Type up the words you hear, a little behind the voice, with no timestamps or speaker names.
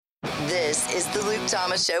This is the Luke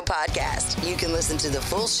Thomas Show podcast. You can listen to the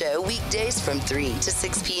full show weekdays from 3 to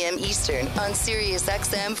 6 p.m. Eastern on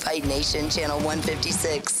SiriusXM Fight Nation Channel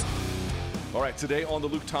 156. All right, today on the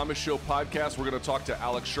Luke Thomas Show podcast, we're going to talk to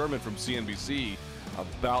Alex Sherman from CNBC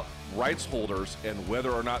about rights holders and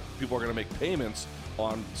whether or not people are going to make payments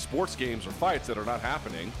on sports games or fights that are not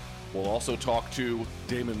happening. We'll also talk to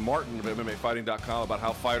Damon Martin of MMAfighting.com about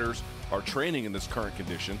how fighters are training in this current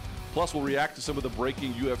condition. Plus, we'll react to some of the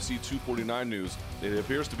breaking UFC 249 news. It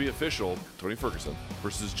appears to be official. Tony Ferguson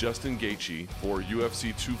versus Justin Gaethje for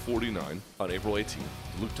UFC 249 on April 18th.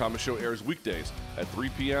 The Luke Thomas Show airs weekdays at 3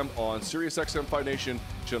 p.m. on SiriusXM Fight Nation,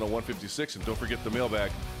 Channel 156. And don't forget the mailbag,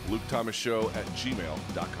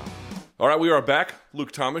 LukeThomasShow@gmail.com. All right, we are back.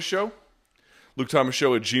 Luke Thomas Show.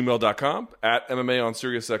 LukeThomasShow@gmail.com, at MMA on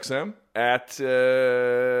SiriusXM, at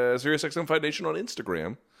SiriusXM Fight Nation on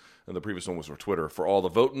Instagram. And the previous one was for Twitter, for all the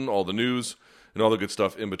voting, all the news, and all the good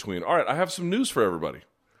stuff in between. All right, I have some news for everybody.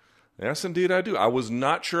 Yes, indeed I do. I was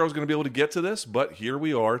not sure I was going to be able to get to this, but here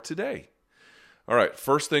we are today. All right,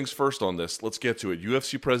 first things first on this. Let's get to it.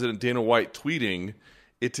 UFC President Dana White tweeting,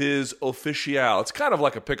 "It is official." It's kind of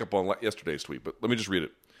like a pickup on yesterday's tweet, but let me just read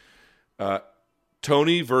it.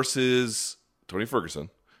 Tony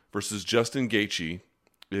Ferguson versus Justin Gaethje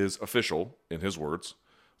is official, in his words,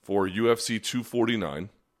 for UFC 249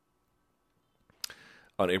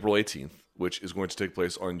 on April 18th, which is going to take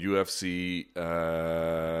place on UFC,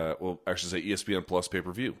 ESPN Plus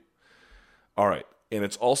pay-per-view. All right, and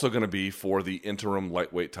it's also going to be for the interim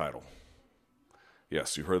lightweight title.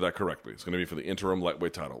 Yes, you heard that correctly. It's going to be for the interim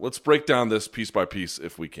lightweight title. Let's break down this piece by piece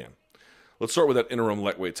if we can. Let's start with that interim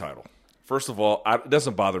lightweight title. First of all, it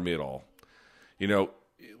doesn't bother me at all. You know,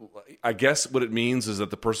 I guess what it means is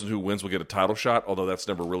that the person who wins will get a title shot, although that's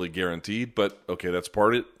never really guaranteed. But, okay, that's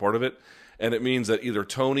part of it. And it means that either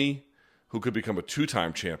Tony, who could become a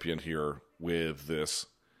two-time champion here with this,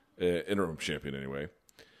 interim champion anyway,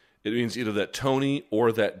 it means either that Tony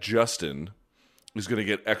or that Justin is going to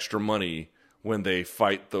get extra money when they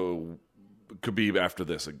fight the Khabib after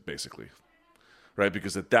this, basically. Right?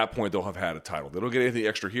 Because at that point, they'll have had a title. They don't get anything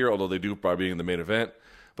extra here, although they do by being in the main event.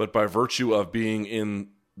 But by virtue of being in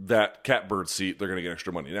that catbird seat, they're going to get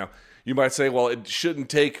extra money. Now, you might say, well, it shouldn't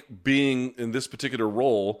take being in this particular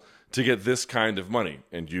role to get this kind of money.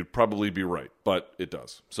 And you'd probably be right, but it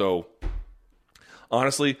does. So,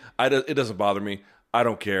 honestly, it doesn't bother me. I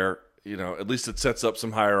don't care. You know, at least it sets up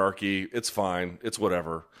some hierarchy. It's fine. It's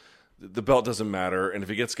whatever. The belt doesn't matter. And if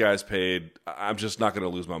it gets guys paid, I'm just not going to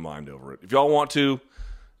lose my mind over it. If y'all want to,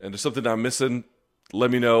 and there's something I'm missing, let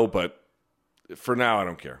me know. But for now, I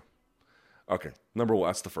don't care. Okay, number one,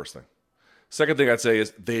 that's the first thing. Second thing I'd say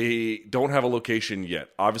is they don't have a location yet.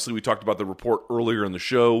 Obviously, we talked about the report earlier in the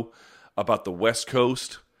show about the West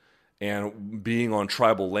Coast and being on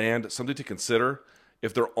tribal land. Something to consider.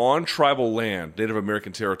 If they're on tribal land, Native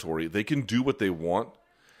American territory, they can do what they want.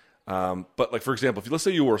 But, like, for example, let's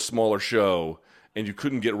say you were a smaller show and you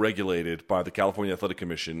couldn't get regulated by the California Athletic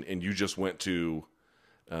Commission and you just went to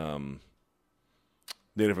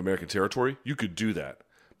Native American territory, you could do that.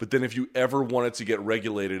 But then if you ever wanted to get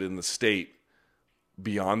regulated in the state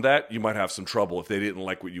beyond that, you might have some trouble if they didn't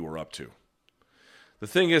like what you were up to. The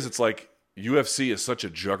thing is, it's like UFC is such a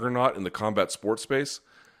juggernaut in the combat sports space.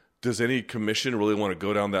 Does any commission really want to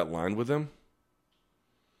go down that line with them?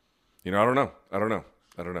 You know, I don't know.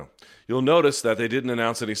 You'll notice that they didn't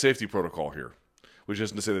announce any safety protocol here, which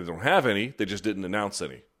isn't to say they don't have any. They just didn't announce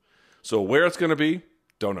any. So where it's going to be,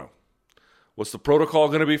 don't know. What's the protocol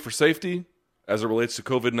going to be for safety as it relates to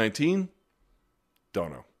COVID-19?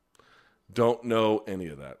 Don't know. Don't know any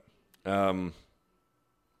of that.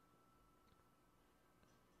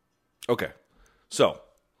 Okay, so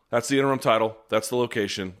that's the interim title. That's the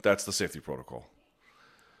location. That's the safety protocol.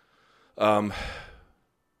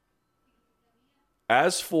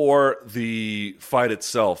 As for the fight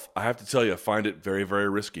itself, I have to tell you, I find it very, very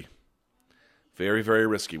risky. Very, very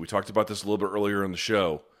risky. We talked about this a little bit earlier in the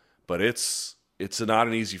show, but it's not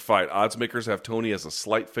an easy fight. Odds makers have Tony as a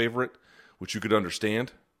slight favorite, which you could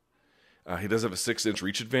understand. He does have a 6-inch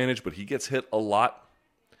reach advantage, but he gets hit a lot.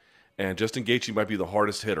 And Justin Gaethje might be the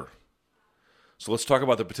hardest hitter. So let's talk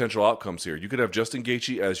about the potential outcomes here. You could have Justin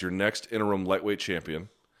Gaethje as your next interim lightweight champion, in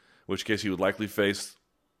which case he would likely face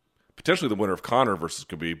potentially the winner of Conor versus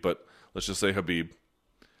Khabib, but let's just say Khabib.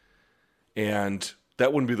 And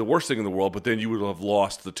that wouldn't be the worst thing in the world, but then you would have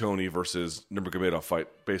lost the Tony versus Nurmagomedov fight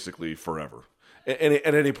basically forever. At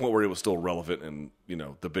any point where it was still relevant and, you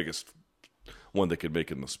know, the biggest one they could make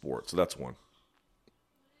in the sport. So that's one.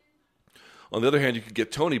 On the other hand, you could get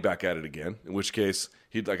Tony back at it again, in which case,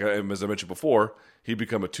 as I mentioned before, he'd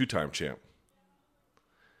become a 2-time champ.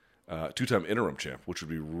 two-time interim champ, which would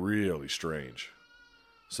be really strange.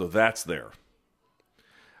 So that's there.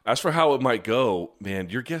 As for how it might go, man,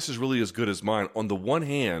 your guess is really as good as mine. On the one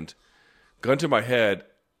hand, gun to my head,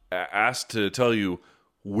 asked to tell you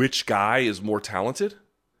which guy is more talented,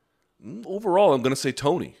 overall, I'm going to say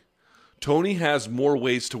Tony. Tony has more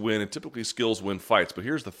ways to win, and typically skills win fights. But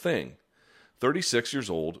here's the thing. 36 years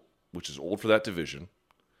old, which is old for that division,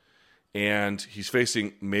 and he's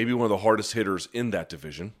facing maybe one of the hardest hitters in that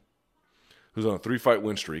division, who's on a 3-fight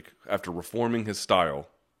win streak after reforming his style,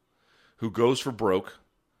 who goes for broke,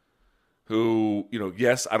 who,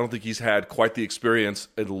 yes, I don't think he's had quite the experience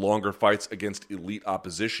in longer fights against elite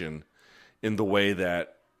opposition in the way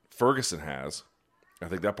that Ferguson has. I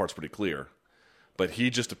think that part's pretty clear. But he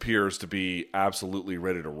just appears to be absolutely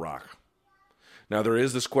ready to rock. Now, there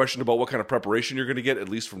is this question about what kind of preparation you're going to get, at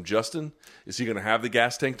least from Justin. Is he going to have the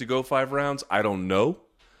gas tank to go 5 rounds? I don't know.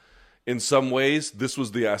 In some ways, this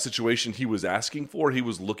was the situation he was asking for. He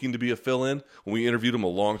was looking to be a fill-in when we interviewed him a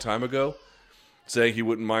long time ago, saying he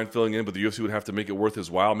wouldn't mind filling in, but the UFC would have to make it worth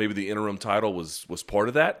his while. Maybe the interim title was part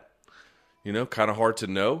of that. Kind of hard to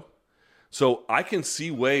know. So I can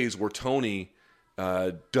see ways where Tony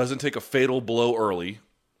doesn't take a fatal blow early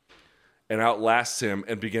and outlasts him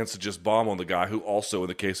and begins to just bomb on the guy who also, in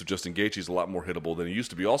the case of Justin Gaethje, is a lot more hittable than he used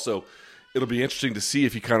to be. Also, it'll be interesting to see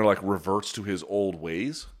if he kind of reverts to his old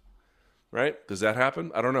ways, right? Does that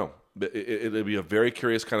happen? I don't know. It'll be a very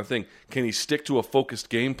curious kind of thing. Can he stick to a focused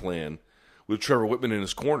game plan with Trevor Whitman in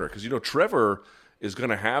his corner? Because, Trevor is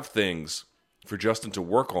going to have things for Justin to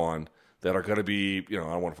work on that are going to be, I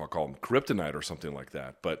don't know if I'll call them kryptonite or something like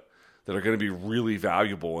that, but that are going to be really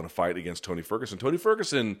valuable in a fight against Tony Ferguson. Tony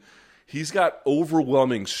Ferguson, he's got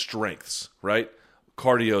overwhelming strengths, right?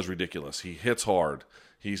 Cardio is ridiculous. He hits hard.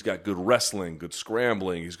 He's got good wrestling, good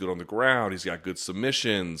scrambling. He's good on the ground. He's got good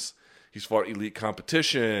submissions. He's fought elite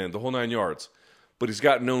competition, the whole 9 yards. But he's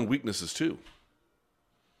got known weaknesses too.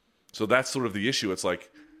 So that's sort of the issue. It's like,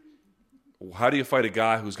 how do you fight a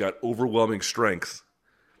guy who's got overwhelming strength,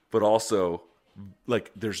 but also,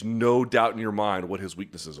 there's no doubt in your mind what his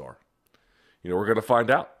weaknesses are? We're going to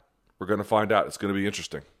find out. We're going to find out. It's going to be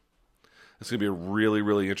interesting. It's going to be a really,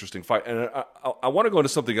 really interesting fight. And I want to go into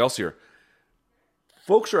something else here.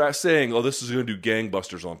 Folks are saying, this is going to do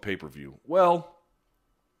gangbusters on pay-per-view. Well,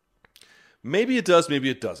 maybe it does,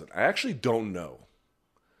 maybe it doesn't. I actually don't know.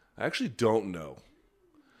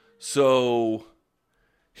 So,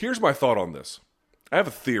 here's my thought on this. I have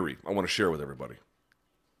a theory I want to share with everybody.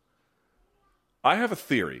 I have a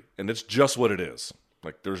theory, and it's just what it is.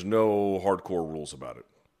 There's no hardcore rules about it.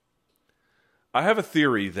 I have a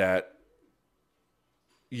theory that,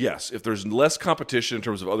 yes, if there's less competition in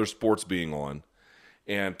terms of other sports being on,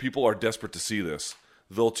 and people are desperate to see this,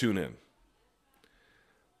 they'll tune in.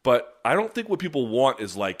 But I don't think what people want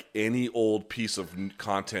is any old piece of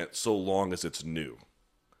content so long as it's new.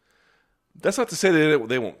 That's not to say that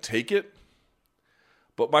they won't take it,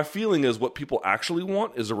 but my feeling is what people actually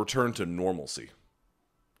want is a return to normalcy.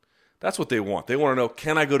 That's what they want. They want to know,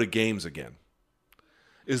 can I go to games again?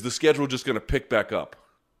 Is the schedule just going to pick back up?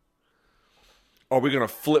 Are we going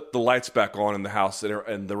to flip the lights back on in the house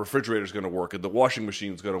and the refrigerator's going to work and the washing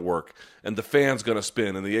machine's going to work and the fan's going to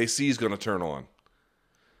spin and the AC's going to turn on?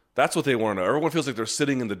 That's what they want to know. Everyone feels like they're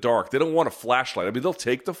sitting in the dark. They don't want a flashlight. They'll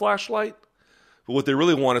take the flashlight, but what they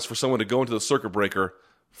really want is for someone to go into the circuit breaker,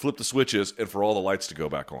 flip the switches, and for all the lights to go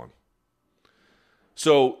back on.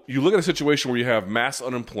 So you look at a situation where you have mass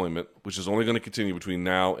unemployment, which is only going to continue between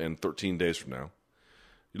now and 13 days from now.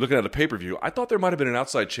 You're looking at a pay-per-view. I thought there might have been an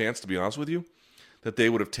outside chance, to be honest with you, that they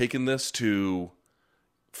would have taken this to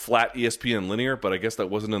flat ESPN linear, but I guess that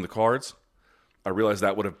wasn't in the cards. I realize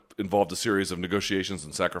that would have involved a series of negotiations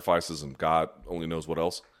and sacrifices and God only knows what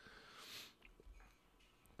else.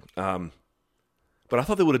 But I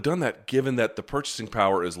thought they would have done that given that the purchasing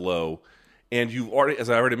power is low. And you've already, as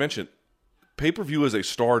I already mentioned, pay-per-view is a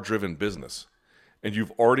star-driven business. And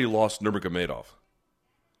you've already lost Nurmagomedov.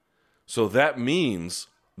 So that means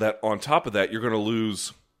that on top of that, you're going to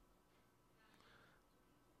lose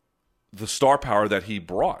the star power that he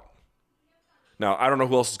brought. Now, I don't know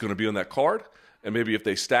who else is going to be on that card. And maybe if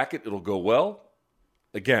they stack it, it'll go well.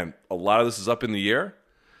 Again, a lot of this is up in the air.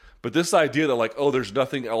 But this idea that there's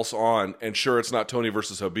nothing else on, and sure, it's not Tony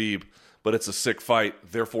versus Habib, but it's a sick fight,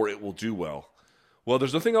 therefore it will do well. Well,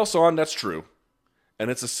 there's nothing else on, that's true.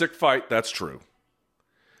 And it's a sick fight, that's true.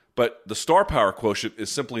 But the star power quotient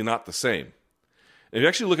is simply not the same. If you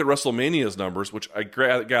actually look at WrestleMania's numbers, which I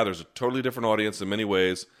gather is a totally different audience in many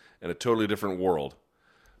ways and a totally different world,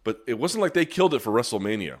 but it wasn't like they killed it for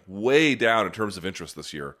WrestleMania. Way down in terms of interest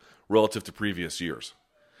this year relative to previous years.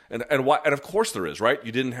 And why? And of course there is, right?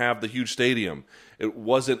 You didn't have the huge stadium. It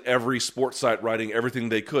wasn't every sports site writing everything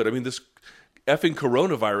they could. I mean, this effing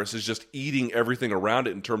coronavirus is just eating everything around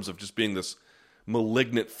it in terms of just being this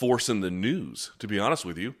malignant force in the news, to be honest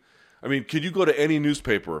with you. I mean, could you go to any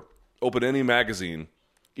newspaper, open any magazine,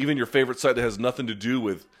 even your favorite site that has nothing to do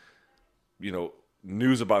with,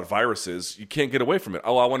 news about viruses, you can't get away from it.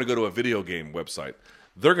 Oh, I want to go to a video game website.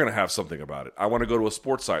 They're going to have something about it. I want to go to a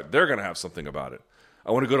sports site. They're going to have something about it.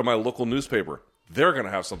 I want to go to my local newspaper. They're going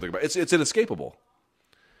to have something about it. It's inescapable.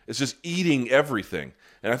 It's just eating everything.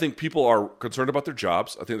 And I think people are concerned about their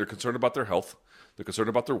jobs. I think they're concerned about their health. They're concerned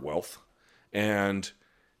about their wealth. And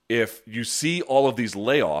if you see all of these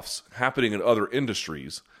layoffs happening in other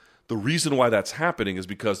industries, the reason why that's happening is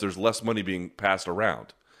because there's less money being passed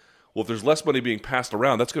around. Well, if there's less money being passed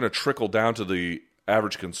around, that's going to trickle down to the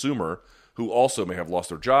average consumer who also may have lost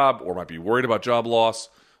their job or might be worried about job loss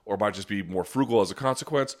or might just be more frugal as a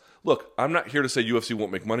consequence. Look, I'm not here to say UFC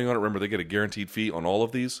won't make money on it. Remember, they get a guaranteed fee on all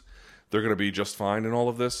of these. They're going to be just fine in all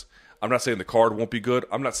of this. I'm not saying the card won't be good.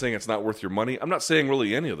 I'm not saying it's not worth your money. I'm not saying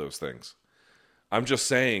really any of those things. I'm just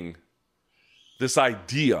saying this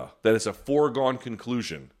idea that it's a foregone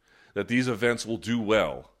conclusion that these events will do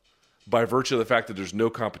well by virtue of the fact that there's no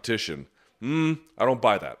competition, I don't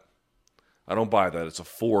buy that. I don't buy that. It's a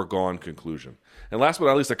foregone conclusion. And last but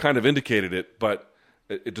not least, I kind of indicated it, but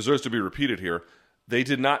it deserves to be repeated here. They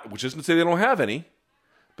did not, which isn't to say they don't have any,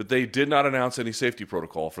 but they did not announce any safety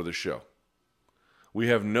protocol for this show. We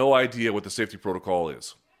have no idea what the safety protocol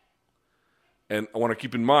is. And I want to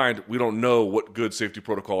keep in mind, we don't know what good safety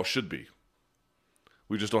protocol should be.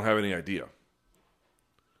 We just don't have any idea.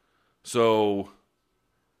 So,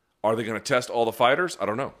 are they going to test all the fighters? I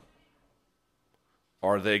don't know.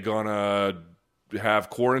 Are they going to have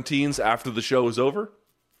quarantines after the show is over?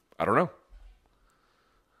 I don't know.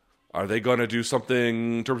 Are they going to do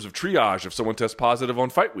something in terms of triage if someone tests positive on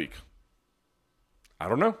fight week? I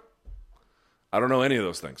don't know. I don't know any of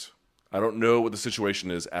those things. I don't know what the situation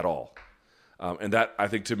is at all. And that, I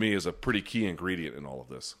think, to me, is a pretty key ingredient in all of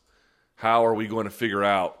this. How are we going to figure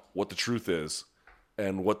out what the truth is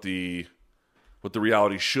and what the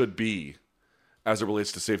reality should be as it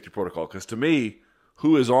relates to safety protocol? Because to me,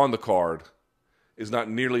 who is on the card is not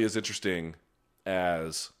nearly as interesting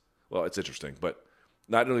as, well, it's interesting, but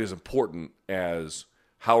not nearly as important as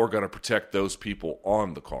how we're going to protect those people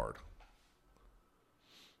on the card.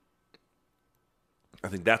 I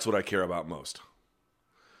think that's what I care about most.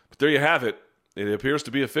 But there you have it. It appears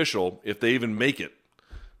to be official if they even make it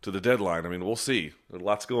to the deadline. I mean, we'll see. There's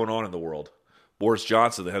lots going on in the world. Boris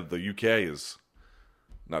Johnson, the head of the UK, is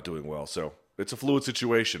not doing well. So it's a fluid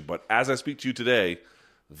situation. But as I speak to you today,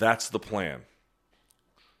 that's the plan.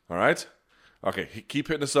 All right? Okay, keep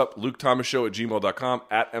hitting us up. LukeThomasShow@gmail.com,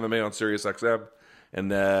 at MMA on SiriusXM. And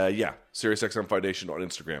SiriusXM Fight Nation on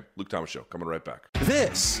Instagram. Luke Thomas Show, coming right back.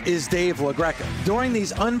 This is Dave LaGreca. During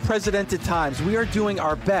these unprecedented times, we are doing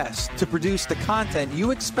our best to produce the content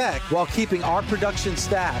you expect while keeping our production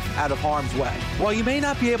staff out of harm's way. While you may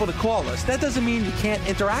not be able to call us, that doesn't mean you can't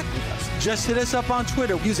interact with us. Just hit us up on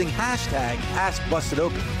Twitter using hashtag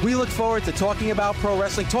AskBustedOpen. We look forward to talking about pro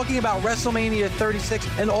wrestling, talking about WrestleMania 36,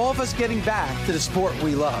 and all of us getting back to the sport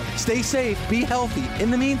we love. Stay safe, be healthy. In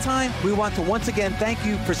the meantime, we want to once again thank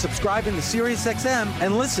you for subscribing to SiriusXM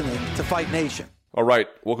and listening to Fight Nation. All right,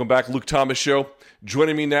 welcome back, Luke Thomas Show.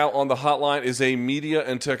 Joining me now on the hotline is a media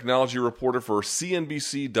and technology reporter for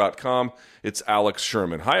CNBC.com. It's Alex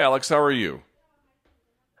Sherman. Hi, Alex. How are you?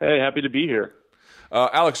 Hey, happy to be here.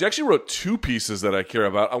 Alex, you actually wrote two pieces that I care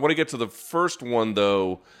about. I want to get to the first one,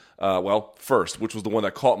 though, which was the one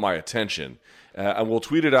that caught my attention. And we'll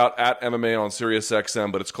tweet it out at MMA on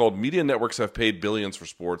SiriusXM, but it's called Media Networks Have Paid Billions for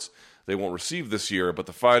Sports They Won't Receive This Year, but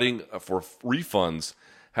the fighting for refunds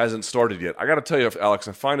hasn't started yet. I got to tell you, Alex,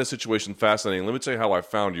 I find this situation fascinating. Let me tell you how I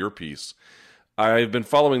found your piece. I've been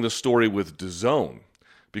following this story with DAZN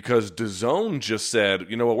because DAZN just said,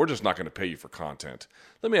 you know what, we're just not going to pay you for content.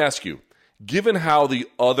 Let me ask you, given how the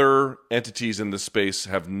other entities in this space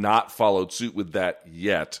have not followed suit with that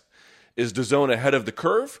yet, is DAZN ahead of the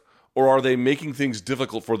curve, or are they making things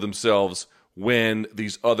difficult for themselves when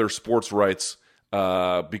these other sports rights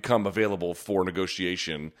become available for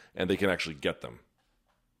negotiation and they can actually get them?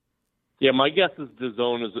 Yeah, my guess is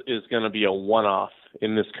DAZN is going to be a one-off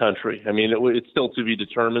in this country. I mean, it's still to be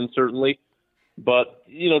determined, certainly. But,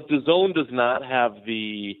 DAZN does not have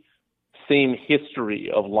the same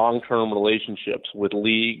history of long-term relationships with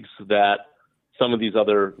leagues that some of these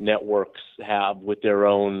other networks have with their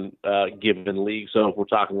own given league. So if we're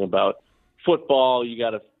talking about football, you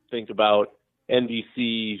got to think about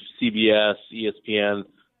NBC, CBS, ESPN.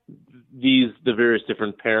 the various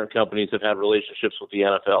different parent companies have had relationships with the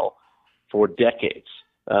NFL for decades.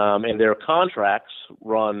 And their contracts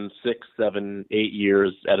run 6, 7, 8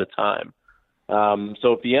 years at a time.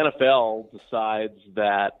 So if the NFL decides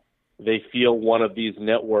that they feel one of these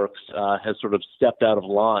networks has sort of stepped out of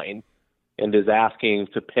line and is asking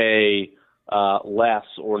to pay less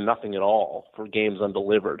or nothing at all for games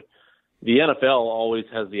undelivered, the NFL always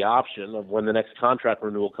has the option of when the next contract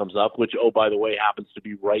renewal comes up, which, oh, by the way, happens to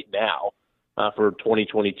be right now for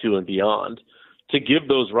 2022 and beyond, to give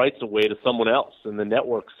those rights away to someone else. And the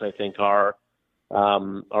networks, I think, are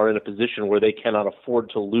in a position where they cannot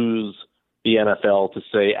afford to lose the NFL to,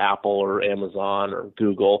 say, Apple or Amazon or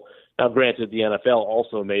Google. Now, granted, the NFL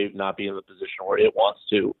also may not be in the position where it wants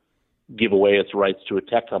to give away its rights to a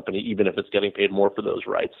tech company, even if it's getting paid more for those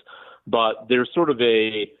rights. But there's sort of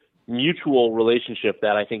a mutual relationship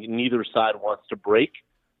that I think neither side wants to break,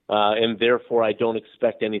 and therefore I don't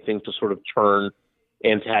expect anything to sort of turn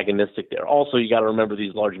antagonistic there. Also, you got to remember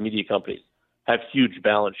these large media companies have huge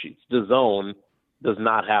balance sheets. DAZN does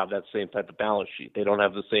not have that same type of balance sheet. They don't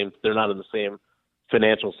have the same. They're not in the same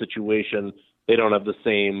financial situation. They don't have the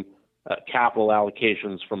same capital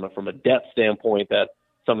allocations from a debt standpoint that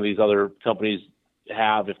some of these other companies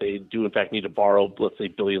have if they do in fact need to borrow, let's say,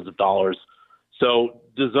 billions of dollars. So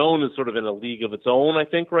DAZN is sort of in a league of its own, I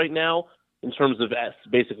think, right now, in terms of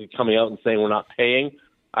basically coming out and saying we're not paying.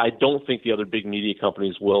 I don't think the other big media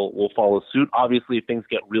companies will follow suit. Obviously, if things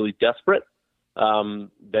get really desperate,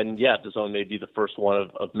 then, yeah, DAZN may be the first one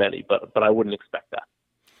of many, but I wouldn't expect that.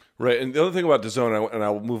 Right, and the other thing about DAZN, and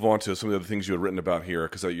I'll move on to some of the other things you had written about here,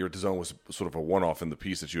 because your DAZN was sort of a one-off in the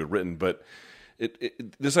piece that you had written, but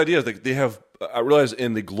this idea is that they have, I realize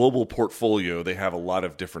in the global portfolio, they have a lot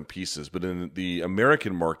of different pieces, but in the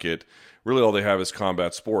American market, really all they have is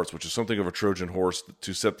combat sports, which is something of a Trojan horse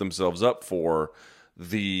to set themselves up for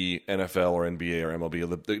the NFL or NBA or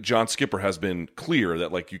MLB. John Skipper has been clear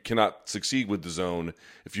that like you cannot succeed with DAZN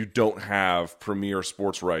if you don't have premier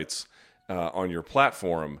sports rights on your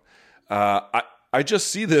platform. I just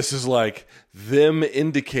see this as like them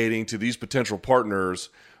indicating to these potential partners,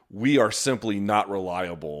 we are simply not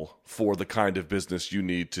reliable for the kind of business you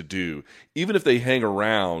need to do. Even if they hang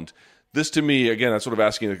around, this to me, again, I'm sort of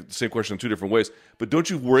asking the same question in two different ways, but don't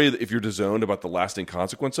you worry that if you're DAZN about the lasting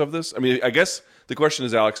consequence of this? I mean, I guess the question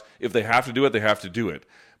is, Alex, if they have to do it, they have to do it.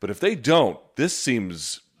 But if they don't, this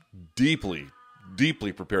seems deeply,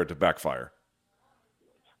 deeply prepared to backfire.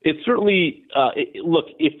 It certainly, look,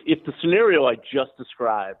 if the scenario I just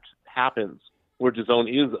described happens where DAZN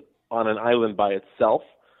is on an island by itself,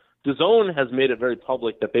 DAZN has made it very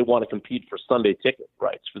public that they want to compete for Sunday ticket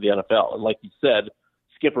rights for the NFL. And like you said,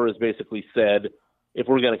 Skipper has basically said, if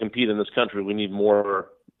we're going to compete in this country, we need more,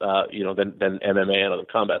 than MMA and other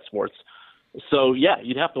combat sports. So, yeah,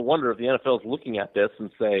 you'd have to wonder if the NFL is looking at this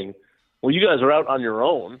and saying, well, you guys are out on your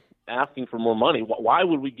own asking for more money. Why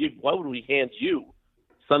would we hand you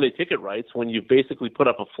Sunday ticket rights when you basically put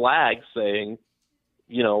up a flag saying,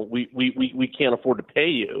 we can't afford to pay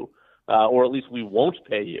you, or at least we won't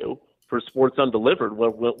pay you for sports undelivered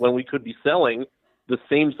when we could be selling the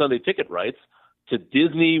same Sunday ticket rights to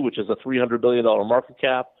Disney, which has a $300 billion market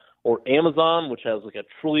cap, or Amazon, which has like $1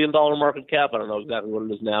 trillion market cap. I don't know exactly what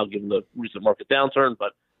it is now given the recent market downturn,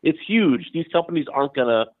 but it's huge. These companies aren't going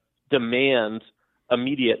to demand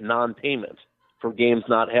immediate non-payment for games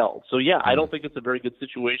not held. So, yeah, I don't think it's a very good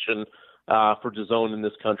situation for DAZN in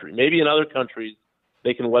this country. Maybe in other countries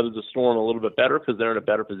they can weather the storm a little bit better because they're in a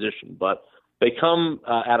better position. But they come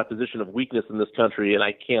at a position of weakness in this country, and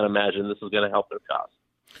I can't imagine this is going to help their cause.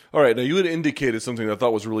 All right. Now, you had indicated something that I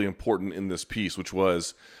thought was really important in this piece, which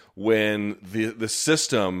was when the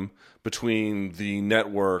system between the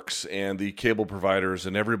networks and the cable providers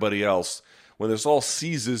and everybody else, when this all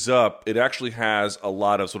seizes up, it actually has a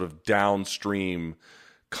lot of sort of downstream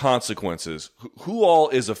consequences. Who all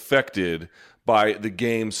is affected by the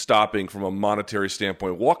game stopping from a monetary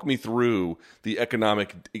standpoint? Walk me through the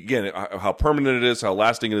economic, again, how permanent it is, how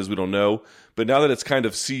lasting it is, we don't know. But now that it's kind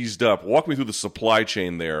of seized up, walk me through the supply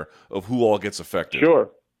chain there of who all gets affected.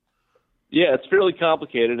 Sure. Yeah, it's fairly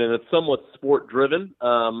complicated, and it's somewhat sport-driven.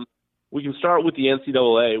 We can start with the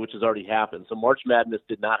NCAA, which has already happened. So March Madness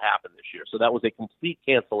did not happen this year, so that was a complete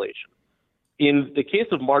cancellation. In the case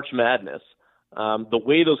of March Madness, the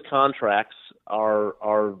way those contracts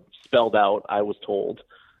are spelled out, I was told,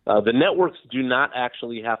 the networks do not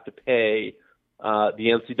actually have to pay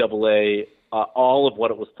the NCAA all of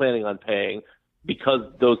what it was planning on paying because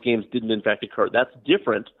those games didn't in fact occur. That's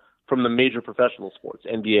different from the major professional sports,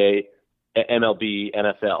 NBA, MLB,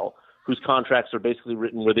 NFL, whose contracts are basically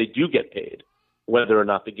written where they do get paid whether or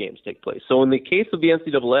not the games take place. So in the case of the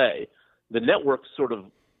NCAA, the networks sort of,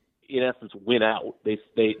 in essence, win out. They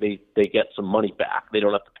get some money back. They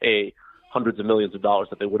don't have to pay hundreds of millions of dollars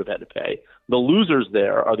that they would have had to pay. The losers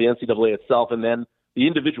there are the NCAA itself, and then the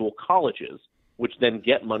individual colleges, which then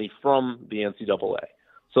get money from the NCAA.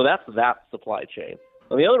 So that's that supply chain.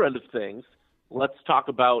 On the other end of things, let's talk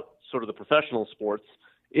about sort of the professional sports.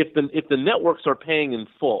 If the networks are paying in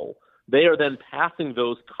full, they are then passing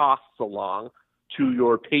those costs along to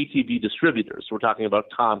your pay TV distributors. We're talking about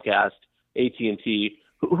Comcast, AT&T,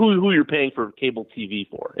 who you're paying for cable TV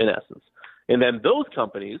for, in essence. And then those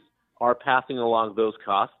companies are passing along those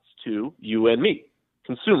costs to you and me,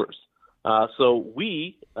 consumers. So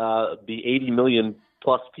we, the 80 million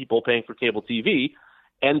plus people paying for cable TV,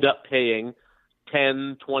 end up paying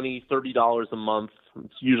 $10, $20, $30 a month.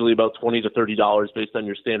 It's usually about $20 to $30 based on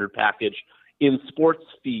your standard package in sports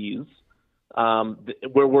fees,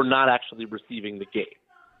 where we're not actually receiving the game.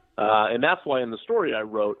 And that's why in the story I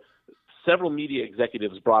wrote, several media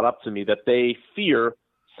executives brought up to me that they fear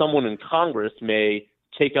someone in Congress may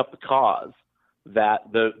take up the cause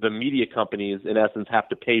that the media companies, in essence, have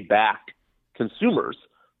to pay back consumers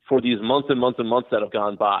for these months and months and months that have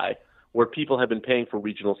gone by, where people have been paying for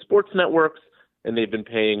regional sports networks, and they've been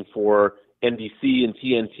paying for NBC and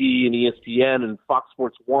TNT and ESPN and Fox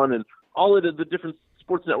Sports 1 and all of the different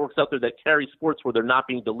sports networks out there that carry sports where they're not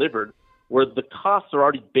being delivered, where the costs are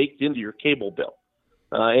already baked into your cable bill.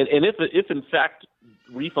 And if in fact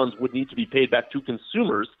refunds would need to be paid back to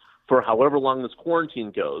consumers for however long this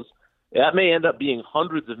quarantine goes, that may end up being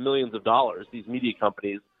hundreds of millions of dollars these media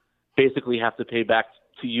companies basically have to pay back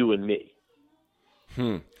to you and me.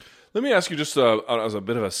 Let me ask you just as a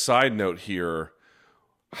bit of a side note here,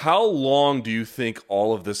 how long do you think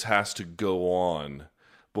all of this has to go on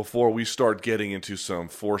before we start getting into some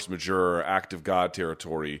force majeure, act of God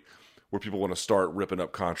territory where people want to start ripping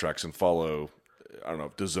up contracts and follow, I don't know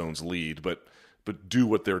if DAZN's lead, but do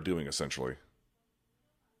what they're doing essentially?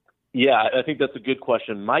 Yeah, I think that's a good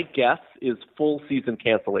question. My guess is full season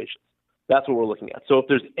cancellations. That's what we're looking at. So if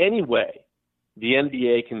there's any way the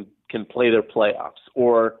NBA can play their playoffs,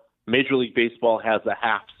 or Major League Baseball has a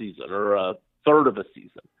half season or a third of a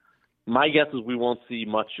season, my guess is we won't see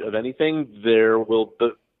much of anything. There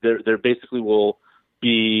basically will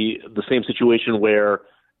be the same situation where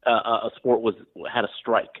a sport had a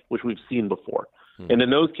strike, which we've seen before. And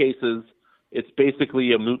in those cases, it's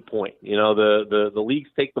basically a moot point. You know, the leagues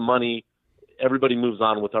take the money, everybody moves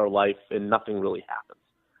on with our life, and nothing really happens.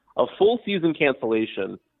 A full season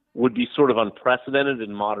cancellation would be sort of unprecedented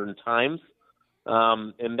in modern times,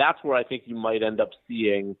 and that's where I think you might end up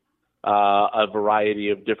seeing a variety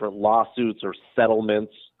of different lawsuits or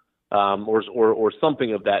settlements, or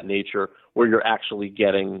something of that nature, where you're actually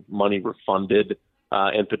getting money refunded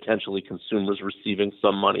and potentially consumers receiving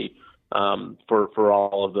some money for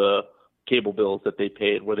all of the cable bills that they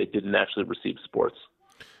paid where they didn't actually receive sports.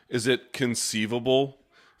 Is it conceivable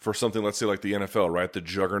for something, let's say like the NFL, right, the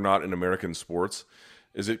juggernaut in American sports,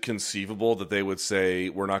 is it conceivable that they would say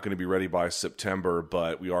we're not going to be ready by September,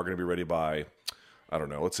 but we are going to be ready by, I don't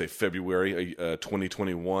know, let's say February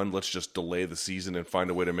 2021, let's just delay the season and find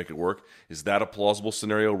a way to make it work? Is that a plausible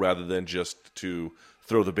scenario rather than just to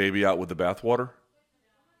throw the baby out with the bathwater?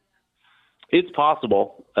 It's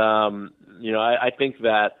possible. I think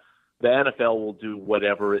that the NFL will do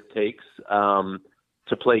whatever it takes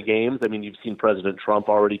to play games. I mean, you've seen President Trump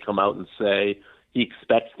already come out and say he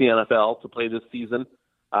expects the NFL to play this season.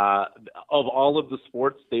 Of all of the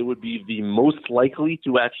sports, they would be the most likely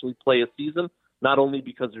to actually play a season, not only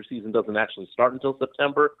because their season doesn't actually start until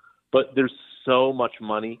September, but there's so much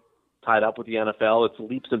money tied up with the NFL. It's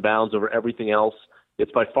leaps and bounds over everything else.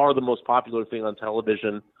 It's by far the most popular thing on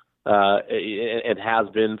television. It has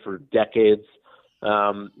been for decades.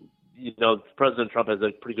 President Trump has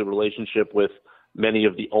a pretty good relationship with many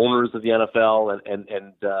of the owners of the NFL and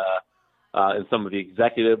some of the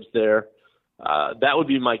executives there. That would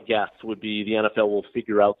be my guess, would be the NFL will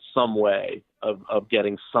figure out some way of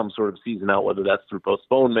getting some sort of season out, whether that's through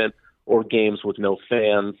postponement or games with no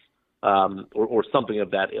fans, or something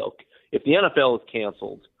of that ilk. If the NFL is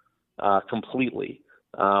canceled completely,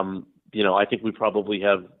 I think we probably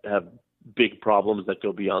have big problems that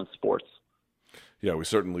go beyond sports. Yeah, we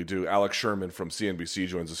certainly do. Alex Sherman from CNBC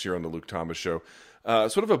joins us here on the Luke Thomas Show.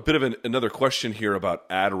 Sort of a bit of another question here about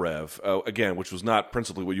ad rev, again, which was not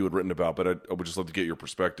principally what you had written about, but I would just love to get your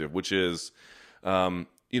perspective, which is,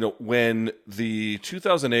 when the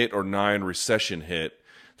 2008 or 9 recession hit,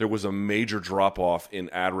 there was a major drop-off in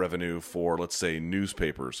ad revenue for, let's say,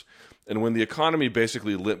 newspapers. And when the economy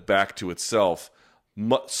basically limped back to itself,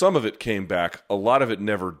 some of it came back, a lot of it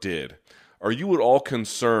never did. Are you at all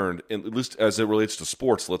concerned, at least as it relates to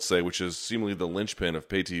sports, let's say, which is seemingly the linchpin of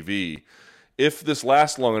pay TV, if this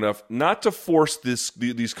lasts long enough, not to force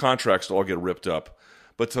these contracts to all get ripped up,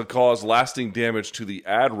 but to cause lasting damage to the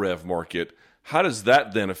ad rev market? How does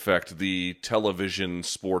that then affect the television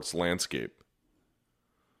sports landscape?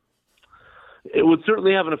 It would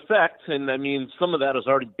certainly have an effect, and I mean, some of that is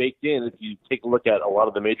already baked in. If you take a look at a lot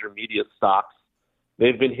of the major media stocks,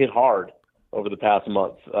 they've been hit hard over the past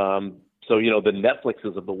month. So, the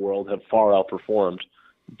Netflixes of the world have far outperformed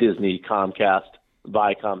Disney, Comcast,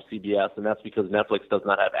 Viacom, CBS, and that's because Netflix does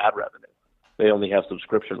not have ad revenue. They only have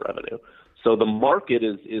subscription revenue. So the market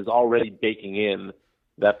is already baking in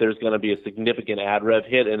that there's going to be a significant ad rev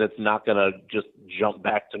hit, and it's not going to just jump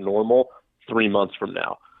back to normal 3 months from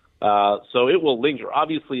now. So it will linger.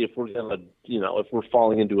 Obviously, if we're if we're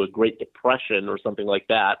falling into a Great Depression or something like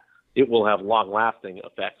that, it will have long-lasting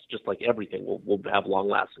effects, just like everything will have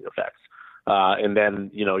long-lasting effects. And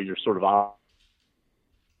then, you're sort of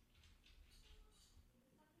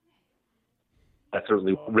that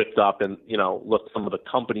certainly ripped up, and look, some of the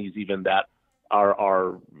companies even that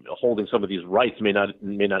are holding some of these rights may not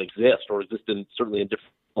exist, or exist certainly in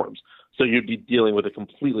different forms. So you'd be dealing with a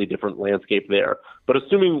completely different landscape there. But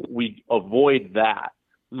assuming we avoid that,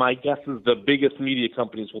 my guess is the biggest media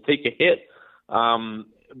companies will take a hit,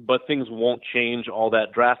 but things won't change all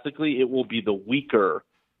that drastically. It will be the weaker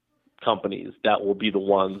companies that will be the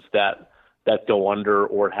ones that go under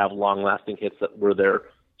or have long-lasting hits where they're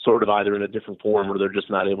sort of either in a different form or they're just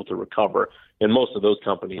not able to recover. And most of those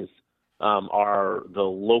companies are the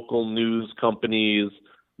local news companies,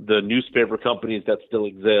 the newspaper companies that still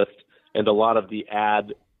exist, and a lot of the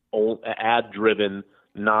ad-driven,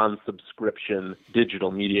 non-subscription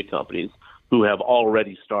digital media companies who have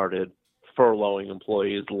already started furloughing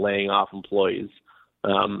employees, laying off employees,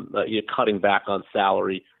 cutting back on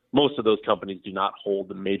salary. Most of those companies do not hold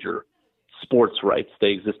the major sports rights. They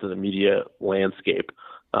exist in the media landscape,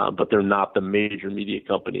 but they're not the major media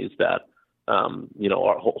companies that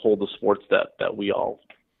hold the sports that we all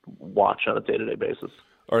watch on a day-to-day basis.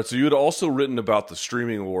 All right, so you had also written about the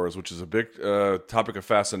streaming wars, which is a big topic of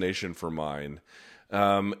fascination for mine.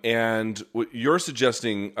 And what you're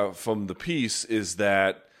suggesting from the piece is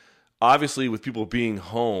that obviously with people being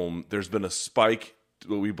home, there's been a spike,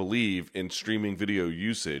 what we believe, in streaming video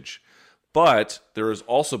usage. But there has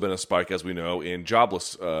also been a spike, as we know, in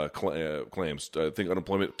jobless claims. I think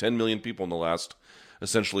unemployment, 10 million people in the last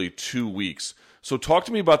essentially 2 weeks. So talk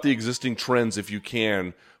to me about the existing trends, if you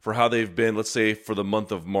can, for how they've been, let's say, for the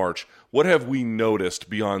month of March. What have we noticed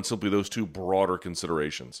beyond simply those two broader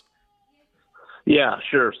considerations? Yeah,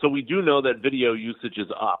 sure. So we do know that video usage is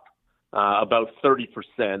up about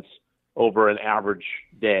 30% over an average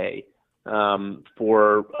day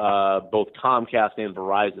for both Comcast and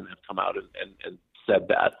Verizon have come out and said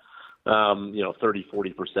that,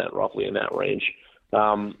 30-40% roughly in that range.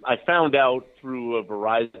 I found out through a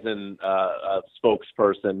Verizon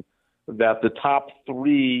spokesperson that the top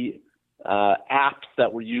 3 apps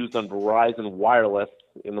that were used on Verizon Wireless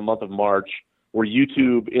in the month of March were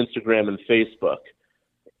YouTube, Instagram, and Facebook.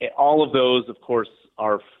 All of those, of course,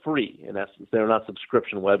 are free in essence. They're not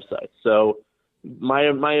subscription websites. So my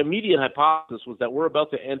immediate hypothesis was that we're about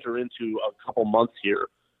to enter into a couple months here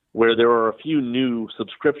where there are a few new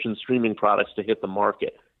subscription streaming products to hit the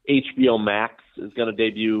market. HBO Max is going to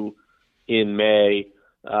debut in May.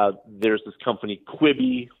 There's this company,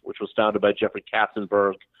 Quibi, which was founded by Jeffrey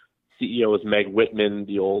Katzenberg. CEO is Meg Whitman,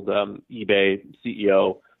 the old eBay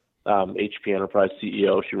CEO, HP Enterprise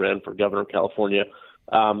CEO. She ran for governor of California.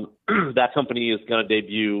 That company is going to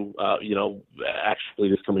debut, actually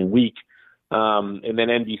this coming week. And then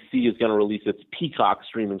NBC is going to release its Peacock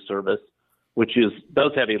streaming service, which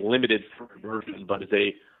does have a limited free version, but is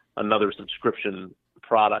another subscription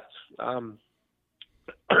product.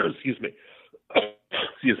 Excuse me.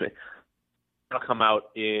 It'll come out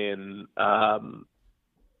in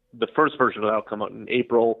the first version will come out in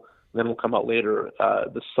April, then will come out later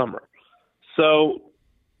this summer. So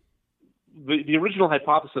the original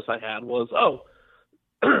hypothesis I had was,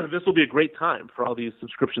 this will be a great time for all these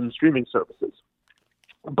subscription streaming services.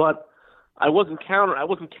 But I wasn't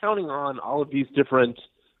counting on all of these different.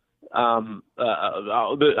 I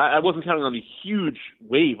wasn't counting on the huge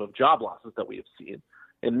wave of job losses that we have seen.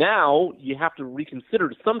 And now you have to reconsider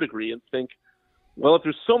to some degree and think, well, if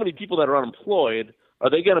there's so many people that are unemployed,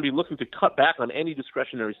 are they going to be looking to cut back on any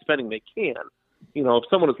discretionary spending they can? If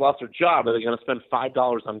someone has lost their job, are they going to spend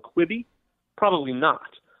 $5 on Quibi? Probably not.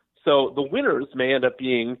 So the winners may end up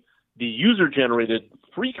being the user-generated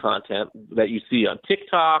free content that you see on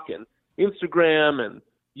TikTok and Instagram and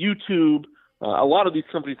YouTube, A lot of these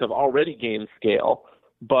companies have already gained scale,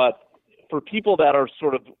 but for people that are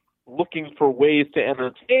sort of looking for ways to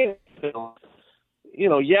entertain, there are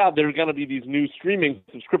going to be these new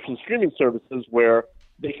subscription streaming services where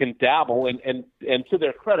they can dabble, and to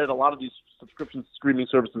their credit, a lot of these subscription streaming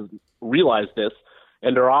services realize this,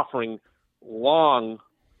 and they're offering long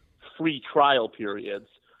free trial periods,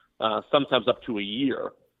 sometimes up to a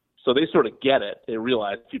year. So they sort of get it. They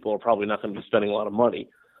realize people are probably not going to be spending a lot of money.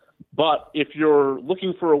 But if you're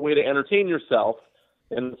looking for a way to entertain yourself,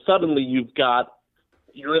 and suddenly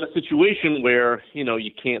you're in a situation where,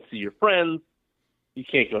 you can't see your friends, you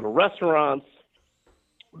can't go to restaurants,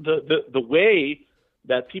 the way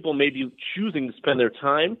that people may be choosing to spend their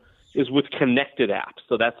time is with connected apps.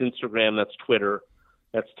 So that's Instagram, that's Twitter,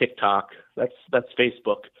 that's TikTok, that's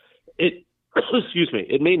Facebook. It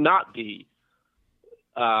may not be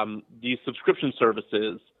these subscription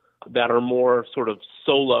services that are more sort of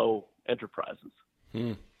solo enterprises.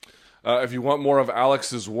 If you want more of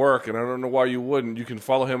Alex's work, and I don't know why you wouldn't, you can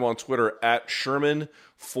follow him on Twitter at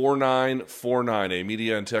Sherman4949, a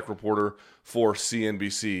media and tech reporter for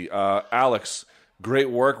CNBC. Alex, great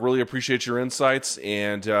work. Really appreciate your insights,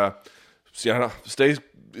 and stay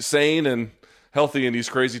sane and healthy in these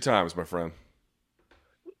crazy times, my friend.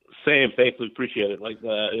 Same. Thanks. We appreciate it.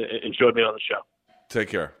 Enjoyed being on the show. Take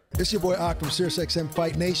care. It's your boy Ak from SiriusXM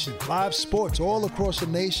Fight Nation. Live sports all across the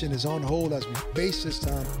nation is on hold as we face this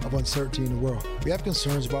time of uncertainty in the world. We have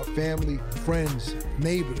concerns about family, friends,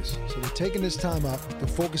 neighbors. So we're taking this time out to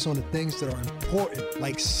focus on the things that are important,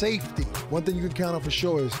 like safety. One thing you can count on for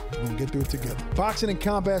sure is we're going to get through it together. Boxing and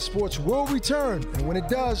combat sports will return. And when it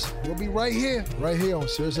does, we'll be right here on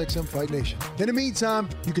SiriusXM Fight Nation. In the meantime,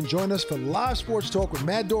 you can join us for live sports talk with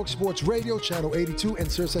Mad Dog Sports Radio, Channel 82, and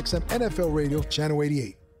SiriusXM NFL Radio, Channel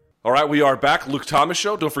 88. All right, we are back. Luke Thomas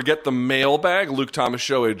Show. Don't forget the mailbag,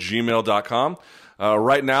 LukeThomasShow@gmail.com.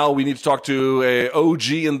 Right now, we need to talk to a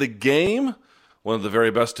OG in the game, one of the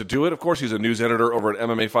very best to do it. Of course, he's a news editor over at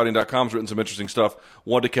MMAfighting.com. He's written some interesting stuff.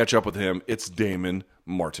 Wanted to catch up with him. It's Damon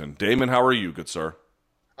Martin. Damon, how are you, good sir?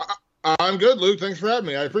 I'm good, Luke. Thanks for having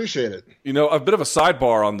me. I appreciate it. A bit of a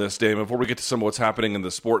sidebar on this, Damon, before we get to some of what's happening in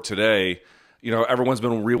the sport today. Everyone's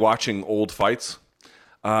been rewatching old fights.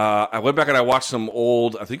 I went back and I watched some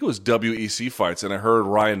old, I think it was WEC fights, and I heard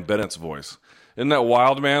Ryan Bennett's voice. Isn't that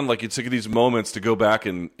wild, man? Like, you'd take these moments to go back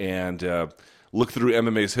and look through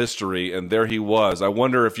MMA's history, and there he was. I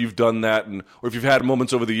wonder if you've done that, or if you've had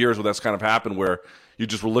moments over the years where that's kind of happened, where you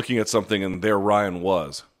just were looking at something and there Ryan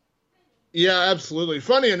was. Yeah, absolutely.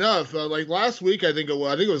 Funny enough, last week, I think it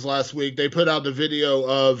was last week, they put out the video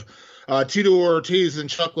of Tito Ortiz and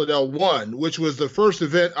Chuck Liddell 1, which was the first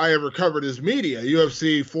event I ever covered as media.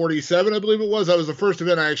 UFC 47, I believe it was. That was the first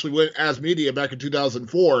event I actually went as media back in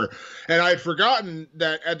 2004. And I had forgotten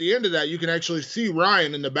that at the end of that, you can actually see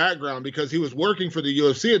Ryan in the background because he was working for the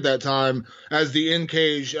UFC at that time as the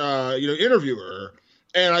in-cage, interviewer.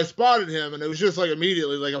 And I spotted him, and it was just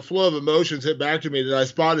immediately, a flow of emotions hit back to me that I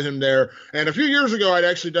spotted him there. And a few years ago, I'd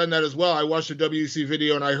actually done that as well. I watched a WC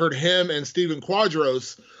video, and I heard him and Steven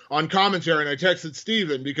Quadros on commentary, and I texted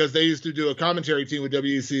Steven because they used to do a commentary team with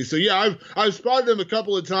WC. So, yeah, I've spotted him a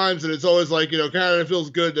couple of times, and it's always kind of feels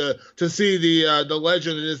good to see the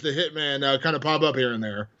legend that is the Hitman kind of pop up here and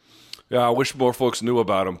there. Yeah, I wish more folks knew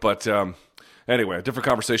about him, but anyway, a different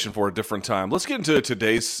conversation for a different time. Let's get into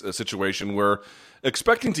today's situation. We're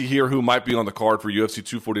expecting to hear who might be on the card for UFC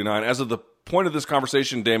 249. As of the point of this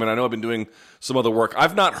conversation, Damon, I know I've been doing some other work.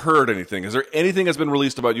 I've not heard anything. Is there anything that's been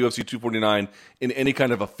released about UFC 249 in any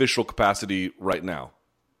kind of official capacity right now?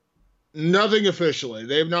 Nothing officially.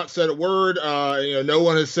 They've not said a word. No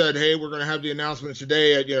one has said, hey, we're going to have the announcement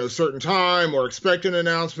today at, a certain time or expect an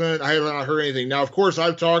announcement. I have not heard anything. Now, of course,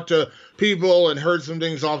 I've talked to people and heard some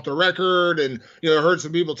things off the record and, heard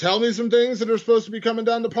some people tell me some things that are supposed to be coming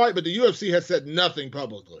down the pipe, but the UFC has said nothing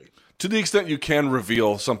publicly. To the extent you can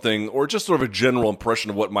reveal something or just sort of a general impression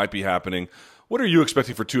of what might be happening, what are you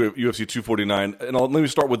expecting for UFC 249? And let me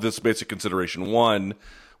start with this basic consideration. One,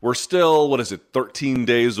 we're still, 13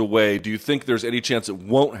 days away. Do you think there's any chance it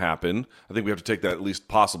won't happen? I think we have to take that at least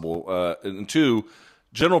possible. And two,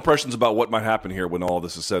 general impressions about what might happen here when all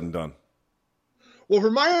this is said and done. Well,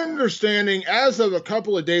 from my understanding, as of a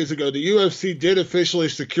couple of days ago, the UFC did officially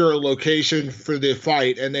secure a location for the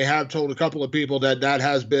fight, and they have told a couple of people that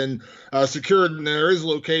has been secured, and there is a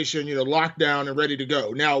location, locked down and ready to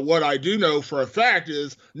go. Now, what I do know for a fact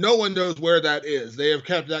is no one knows where that is. They have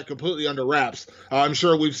kept that completely under wraps. I'm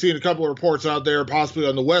sure we've seen a couple of reports out there, possibly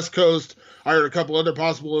on the West Coast, I heard a couple other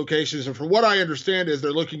possible locations. And from what I understand is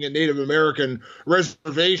they're looking at Native American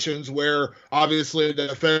reservations where obviously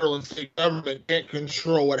the federal and state government can't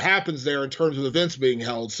control what happens there in terms of events being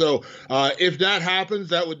held. So if that happens,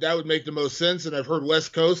 that would make the most sense. And I've heard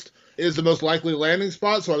West Coast is the most likely landing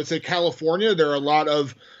spot. So I would say California. There are a lot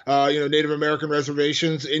of Native American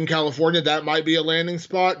reservations in California. That might be a landing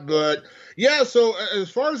spot. But yeah, so as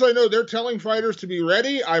far as I know, they're telling fighters to be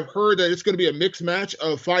ready. I've heard that it's going to be a mixed match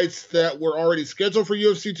of fights that were already scheduled for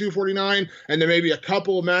UFC 249, and there may be a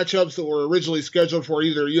couple of matchups that were originally scheduled for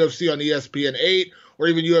either UFC on ESPN 8 or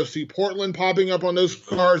even UFC Portland popping up on those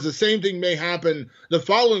cards. The same thing may happen the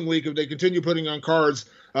following week if they continue putting on cards.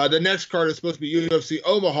 The next card is supposed to be UFC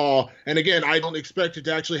Omaha. And again, I don't expect it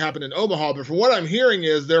to actually happen in Omaha, but from what I'm hearing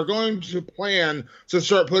is they're going to plan to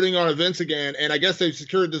start putting on events again. And I guess they've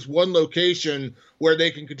secured this one location where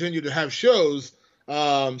they can continue to have shows.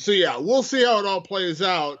 So yeah, we'll see how it all plays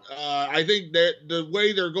out. I think that the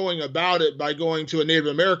way they're going about it by going to a Native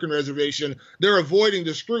American reservation, they're avoiding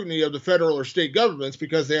the scrutiny of the federal or state governments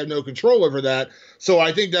because they have no control over that. So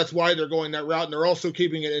I think that's why they're going that route. And they're also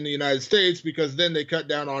keeping it in the United States because then they cut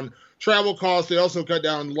down on travel costs. They also cut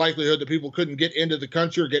down on the likelihood that people couldn't get into the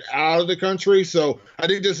country or get out of the country. So I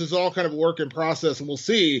think this is all kind of a work in process, and we'll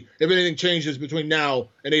see if anything changes between now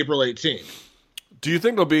and April 18th. Do you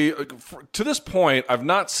think there'll be, to this point, I've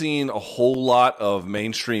not seen a whole lot of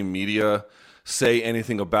mainstream media say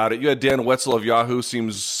anything about it. You had Dan Wetzel of Yahoo,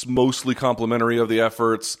 seems mostly complimentary of the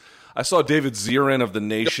efforts. I saw David Zirin of The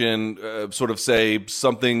Nation sort of say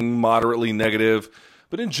something moderately negative.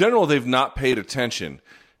 But in general, they've not paid attention.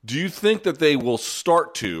 Do you think that they will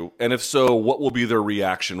start to? And if so, what will be their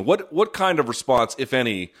reaction? What kind of response, if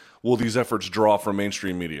any, will these efforts draw from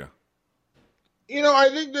mainstream media? I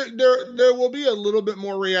think that there will be a little bit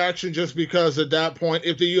more reaction just because at that point,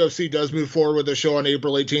 if the UFC does move forward with the show on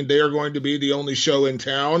April 18th, they are going to be the only show in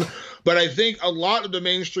town. But I think a lot of the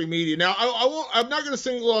mainstream media, now I'm not going to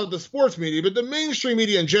single out the sports media, but the mainstream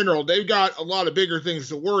media in general, they've got a lot of bigger things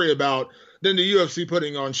to worry about than the UFC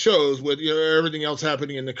putting on shows with everything else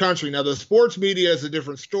happening in the country. Now, the sports media is a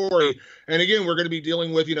different story. And again, we're going to be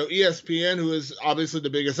dealing with, ESPN, who is obviously the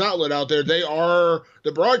biggest outlet out there. They are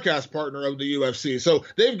the broadcast partner of the UFC. So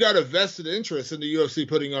they've got a vested interest in the UFC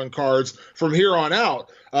putting on cards from here on out.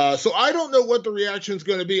 So I don't know what the reaction is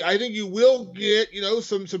going to be. I think you will get,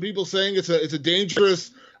 some people saying it's a dangerous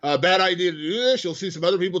bad idea to do this. You'll see some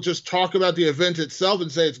other people just talk about the event itself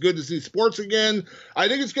and say it's good to see sports again. I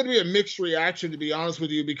think it's going to be a mixed reaction, to be honest with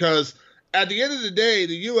you, because at the end of the day,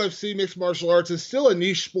 the UFC mixed martial arts is still a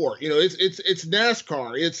niche sport. It's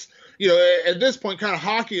NASCAR. It's, at this point, kind of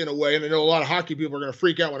hockey in a way. And I know a lot of hockey people are going to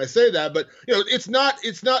freak out when I say that, but it's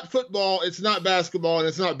not football, it's not basketball, and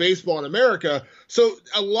it's not baseball in America. So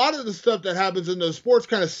a lot of the stuff that happens in those sports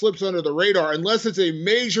kind of slips under the radar unless it's a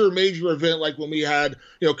major event like when we had,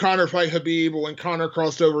 Conor fight Khabib or when Conor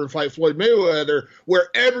crossed over and fight Floyd Mayweather, where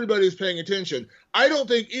everybody's paying attention. I don't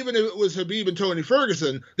think even if it was Khabib and Tony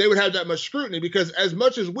Ferguson, they would have that much scrutiny because as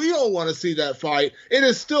much as we all want to see that fight, it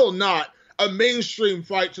is still not a mainstream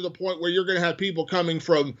fight to the point where you're going to have people coming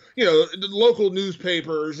from, the local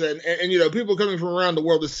newspapers and people coming from around the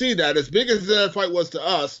world to see that. As big as that fight was to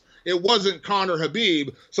us, it wasn't Conor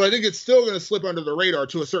Khabib. So I think it's still going to slip under the radar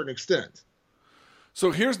to a certain extent. So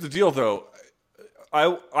here's the deal, though.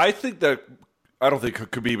 I think that I don't think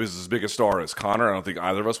Khabib is as big a star as Conor. I don't think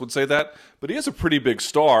either of us would say that. But he is a pretty big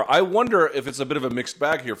star. I wonder if it's a bit of a mixed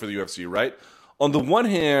bag here for the UFC, right? On the one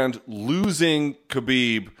hand, losing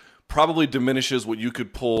Khabib probably diminishes what you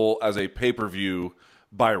could pull as a pay-per-view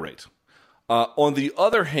buy rate. On the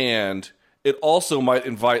other hand, it also might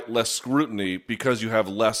invite less scrutiny because you have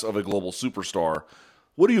less of a global superstar.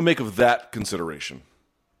 What do you make of that consideration?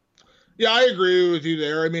 Yeah, I agree with you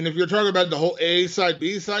there. I mean, if you're talking about the whole A side,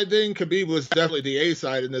 B side thing, Khabib was definitely the A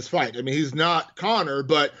side in this fight. I mean, he's not Conor,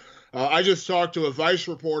 but I just talked to a Vice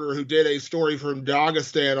reporter who did a story from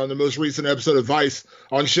Dagestan on the most recent episode of Vice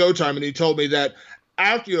on Showtime, and he told me that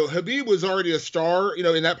after, Khabib was already a star,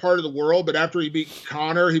 in that part of the world, but after he beat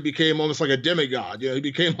Conor, he became almost like a demigod. He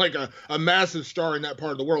became like a massive star in that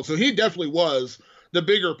part of the world. So he definitely was the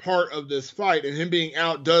bigger part of this fight, and him being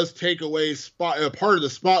out does take away part of the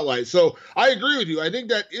spotlight. So I agree with you. I think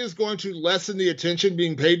that is going to lessen the attention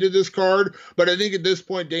being paid to this card, but I think at this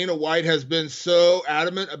point, Dana White has been so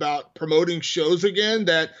adamant about promoting shows again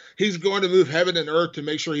that he's going to move heaven and earth to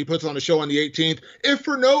make sure he puts on a show on the 18th, if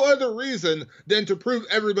for no other reason than to prove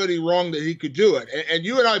everybody wrong that he could do it. And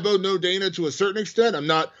you and I both know Dana to a certain extent. I'm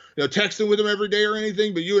not texting with him every day or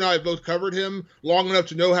anything, but you and I have both covered him long enough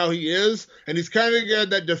to know how he is, and he's kind of like he had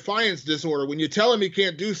that defiance disorder. When you tell him he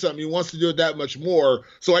can't do something, he wants to do it that much more.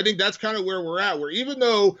 So I think that's kind of where we're at, where even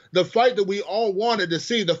though the fight that we all wanted to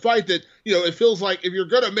see, the fight that, it feels like if you're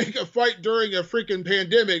going to make a fight during a freaking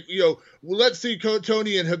pandemic, let's see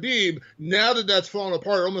Tony and Khabib. Now that that's fallen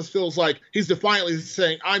apart, it almost feels like he's defiantly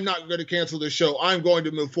saying, I'm not going to cancel this show. I'm going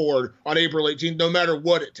to move forward on April 18th, no matter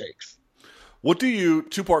what it takes.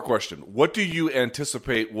 Two-part question. What do you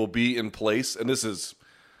anticipate will be in place? And this is,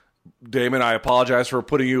 Damon, I apologize for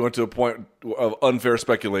putting you into a point of unfair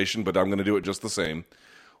speculation, but I'm going to do it just the same.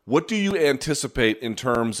 What do you anticipate in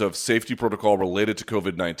terms of safety protocol related to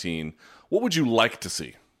COVID-19? What would you like to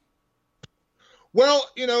see? Well,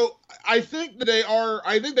 I think they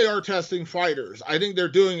are testing fighters. I think they're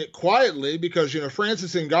doing it quietly because,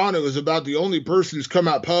 Francis Ngannou is about the only person who's come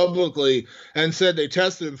out publicly and said they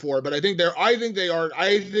tested him for it. But I think they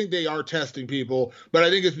are testing people, but I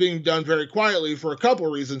think it's being done very quietly for a couple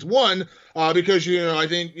of reasons. One, because, I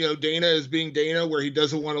think, Dana is being Dana, where he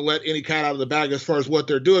doesn't want to let any cat out of the bag as far as what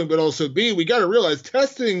they're doing. But also, B, we got to realize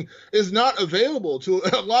testing is not available to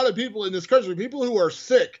a lot of people in this country. People who are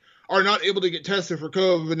sick are not able to get tested for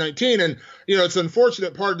COVID-19. And, it's an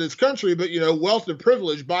unfortunate part of this country, but, wealth and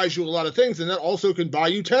privilege buys you a lot of things, and that also can buy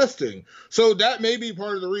you testing. So that may be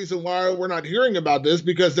part of the reason why we're not hearing about this,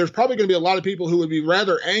 because there's probably going to be a lot of people who would be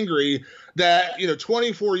rather angry that,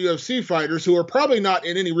 24 UFC fighters who are probably not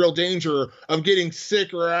in any real danger of getting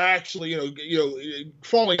sick or actually,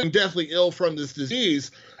 falling deathly ill from this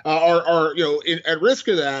disease are at risk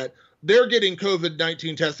of that. They're getting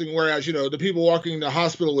COVID-19 testing, whereas, the people walking in the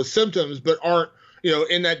hospital with symptoms but aren't,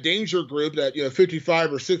 in that danger group, that,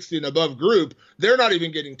 55 or 60 and above group, they're not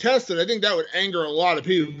even getting tested. I think that would anger a lot of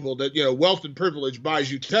people that, wealth and privilege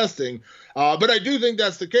buys you testing. But I do think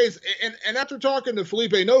that's the case. And after talking to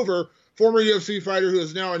Felipe Nover, former UFC fighter who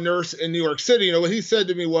is now a nurse in New York City, what he said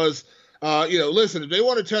to me was, listen, if they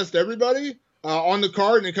want to test everybody on the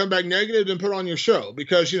card and they come back negative, then put on your show,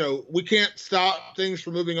 because, we can't stop things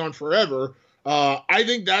from moving on forever. I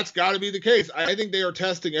think that's got to be the case. I think they are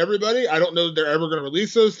testing everybody. I don't know that they're ever going to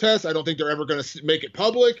release those tests. I don't think they're ever going to make it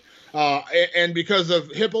public. And because of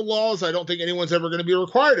HIPAA laws, I don't think anyone's ever going to be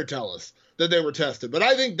required to tell us that they were tested. But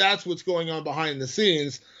I think that's what's going on behind the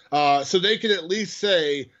scenes, so they can at least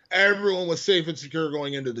say everyone was safe and secure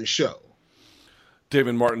going into the show.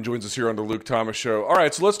 Damon Martin joins us here on the Luke Thomas Show. All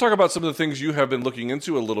right, so let's talk about some of the things you have been looking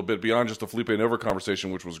into a little bit beyond just the Felipe Nover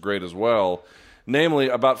conversation, which was great as well, namely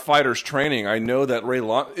about fighters training. I know that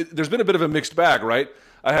there's been a bit of a mixed bag, right?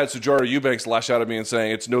 I had Sujara Eubanks lash out at me and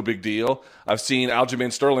saying it's no big deal. I've seen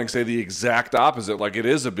Aljamain Sterling say the exact opposite, like it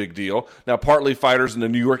is a big deal. Now, partly fighters in the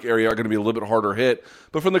New York area are going to be a little bit harder hit,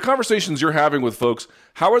 but from the conversations you're having with folks,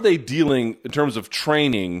 how are they dealing in terms of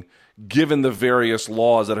training given the various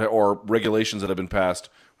laws or regulations that have been passed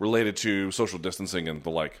related to social distancing and the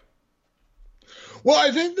like? Well,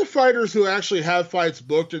 I think the fighters who actually have fights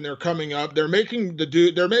booked and they're coming up, they're making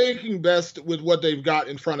best with what they've got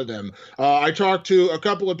in front of them. I talked to a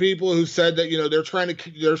couple of people who said that they're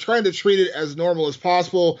trying to treat it as normal as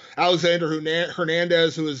possible. Alexander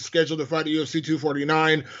Hernandez, who is scheduled to fight at UFC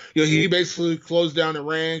 249, he basically closed down the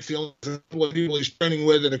ranks. He only has a couple of people he's training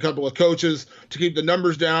with and a couple of coaches to keep the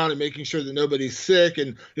numbers down and making sure that nobody's sick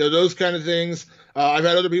and those kind of things. I've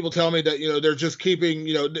had other people tell me that, they're just keeping,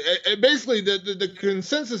 basically the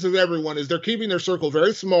consensus of everyone is they're keeping their circle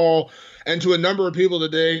very small and to a number of people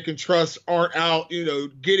that they can trust aren't out,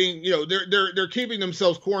 getting, they're keeping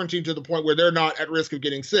themselves quarantined to the point where they're not at risk of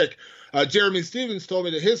getting sick. Jeremy Stevens told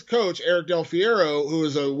me that his coach, Eric Del Fiero, who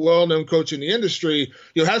is a well-known coach in the industry,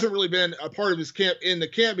 hasn't really been a part of his camp in the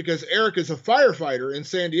camp because Eric is a firefighter in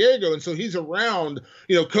San Diego. And so he's around,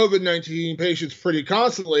 COVID-19 patients pretty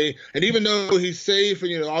constantly. And even though he's safe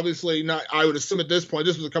and, obviously not, I would assume at this point,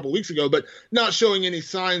 this was a couple weeks ago, but not showing any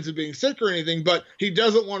signs of being sick or anything, but he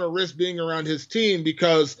doesn't want to risk being around his team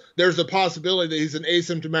because there's a possibility that he's an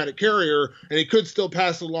asymptomatic carrier and he could still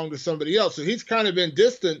pass it along to somebody else. So he's kind of been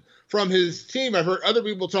distant from his team. I've heard other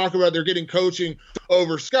people talk about they're getting coaching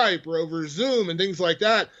over Skype or over Zoom and things like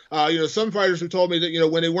that. Some fighters who told me that,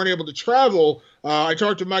 when they weren't able to travel, I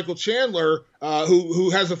talked to Michael Chandler, who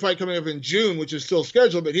has a fight coming up in June, which is still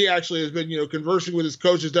scheduled, but he actually has been, conversing with his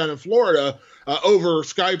coaches down in Florida over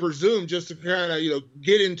Skype or Zoom just to kind of,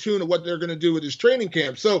 get in tune to what they're going to do with his training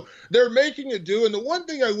camp. So they're making it do. And the one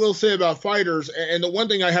thing I will say about fighters, and the one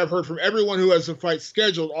thing I have heard from everyone who has a fight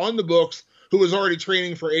scheduled on the books, who was already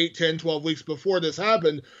training for 8, 10, 12 weeks before this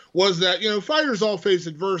happened, was that, fighters all face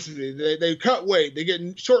adversity. They cut weight. They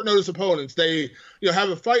get short notice opponents. They, have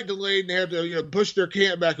a fight delayed and they have to, push their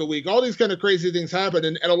camp back a week. All these kind of crazy things happen.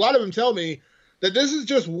 And a lot of them tell me that this is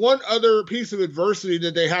just one other piece of adversity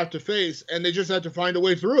that they have to face, and they just have to find a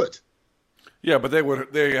way through it. Yeah, but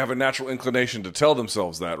they have a natural inclination to tell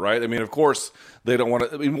themselves that, right? I mean, of course, they don't want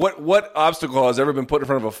to. I mean, what obstacle has ever been put in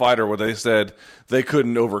front of a fighter where they said they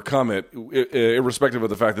couldn't overcome it, irrespective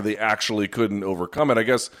of the fact that they actually couldn't overcome it? I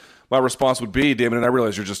guess my response would be, Damon, and I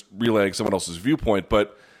realize you're just relaying someone else's viewpoint,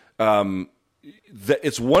 but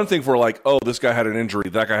it's one thing for like, oh, this guy had an injury,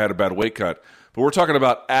 that guy had a bad weight cut, but we're talking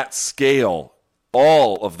about at scale.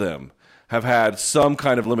 All of them have had some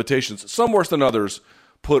kind of limitations, some worse than others,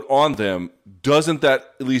 put on them. Doesn't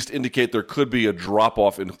that at least indicate there could be a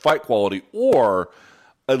drop-off in fight quality, or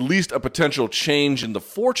at least a potential change in the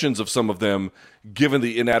fortunes of some of them given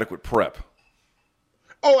the inadequate prep?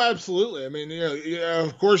 Oh, absolutely. I mean,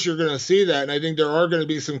 of course you're going to see that. And I think there are going to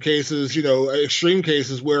be some cases, extreme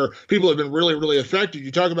cases where people have been really, really affected.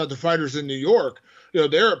 You talk about the fighters in New York,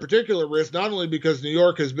 they're at particular risk, not only because New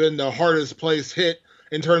York has been the hardest place hit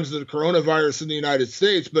in terms of the coronavirus in the United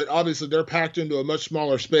States, but obviously they're packed into a much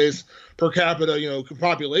smaller space per capita,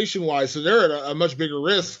 population-wise. So they're at a much bigger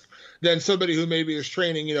risk than somebody who maybe is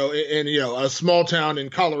training, in a small town in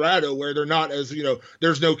Colorado where they're not as,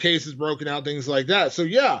 there's no cases broken out, things like that. So,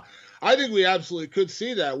 yeah, I think we absolutely could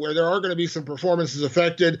see that where there are going to be some performances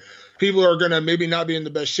affected. People are going to maybe not be in the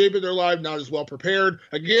best shape of their life, not as well prepared.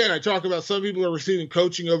 Again, I talk about some people are receiving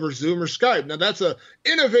coaching over Zoom or Skype. Now, that's an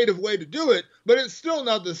innovative way to do it, but it's still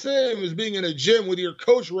not the same as being in a gym with your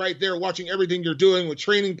coach right there watching everything you're doing with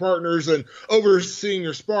training partners and overseeing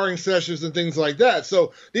your sparring sessions and things like that.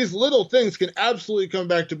 So these little things can absolutely come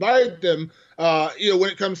back to bite them. When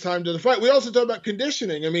it comes time to the fight. We also talk about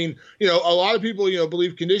conditioning. I mean, a lot of people,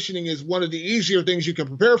 believe conditioning is one of the easier things you can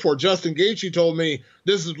prepare for. Justin Gaethje told me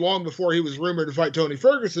this is long before he was rumored to fight Tony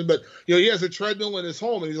Ferguson, but, he has a treadmill in his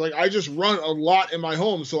home, and he's like, I just run a lot in my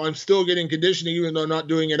home, so I'm still getting conditioning even though I'm not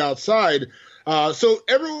doing it outside. So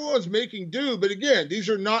everyone's making do, but again, these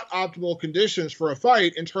are not optimal conditions for a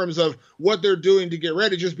fight in terms of what they're doing to get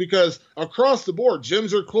ready, just because across the board,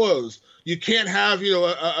 gyms are closed. You can't have,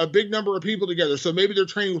 a big number of people together. So maybe they're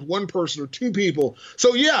training with one person or two people.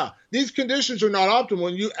 So, yeah, these conditions are not optimal,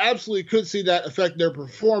 and you absolutely could see that affect their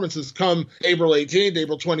performances come April 18th,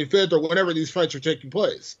 April 25th, or whenever these fights are taking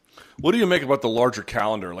place. What do you make about the larger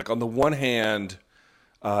calendar? Like, on the one hand,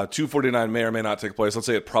 249 may or may not take place. Let's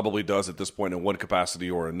say it probably does at this point in one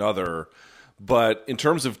capacity or another. But in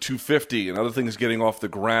terms of 250 and other things getting off the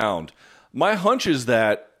ground, my hunch is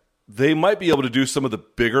that they might be able to do some of the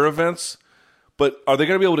bigger events, but are they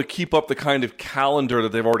going to be able to keep up the kind of calendar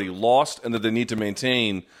that they've already lost and that they need to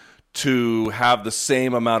maintain to have the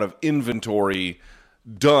same amount of inventory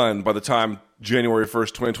done by the time January 1st,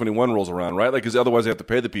 2021 rolls around, right? Like, because otherwise they have to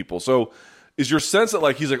pay the people. So is your sense that,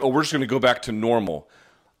 like, he's like, oh, we're just going to go back to normal?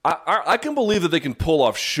 I can believe that they can pull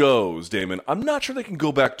off shows, Damon. I'm not sure they can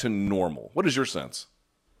go back to normal. What is your sense?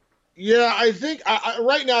 Yeah, I think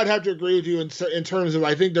right now I'd have to agree with you in terms of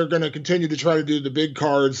I think they're going to continue to try to do the big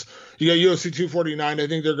cards. You got UFC 249. I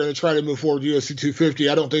think they're going to try to move forward UFC 250.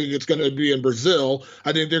 I don't think it's going to be in Brazil.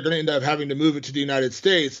 I think they're going to end up having to move it to the United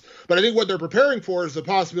States. But I think what they're preparing for is the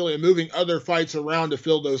possibility of moving other fights around to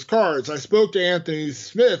fill those cards. I spoke to Anthony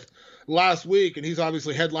Smith last week, and he's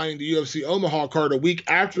obviously headlining the UFC Omaha card a week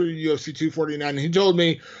after UFC 249. And he told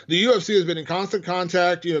me the UFC has been in constant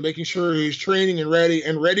contact, making sure he's training and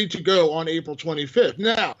ready to go on April 25th.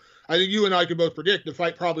 Now, I think you and I could both predict the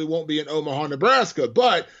fight probably won't be in Omaha, Nebraska,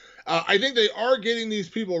 but I think they are getting these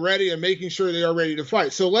people ready and making sure they are ready to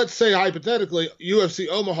fight. So let's say, hypothetically, UFC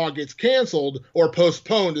Omaha gets canceled or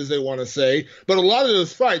postponed, as they want to say. But a lot of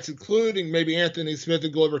those fights, including maybe Anthony Smith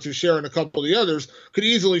and Glover Teixeira and a couple of the others, could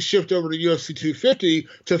easily shift over to UFC 250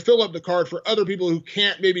 to fill up the card for other people who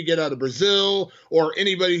can't maybe get out of Brazil, or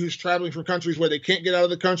anybody who's traveling from countries where they can't get out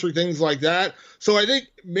of the country, things like that. So I think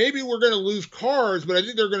maybe we're going to lose cards, but I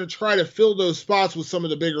think they're going to try to fill those spots with some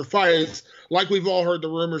of the bigger fights. Like we've all heard the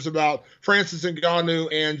rumors about Francis Ngannou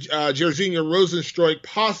and Jairzinho Rozenstruik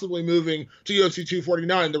possibly moving to UFC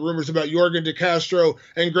 249. The rumors about Jorgen De Castro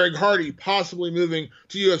and Greg Hardy possibly moving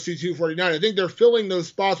to UFC 249. I think they're filling those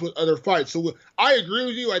spots with other fights. So I agree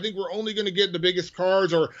with you. I think we're only going to get the biggest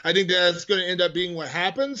cards, or I think that's going to end up being what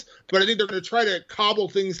happens. But I think they're going to try to cobble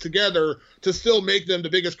things together to still make them the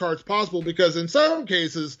biggest cards possible, because in some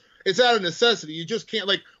cases, it's out of necessity. You just can't,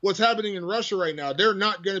 like what's happening in Russia right now. They're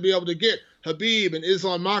not going to be able to get Habib and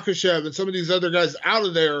Islam Makhachev and some of these other guys out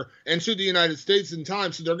of there and to the United States in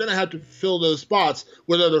time. So they're going to have to fill those spots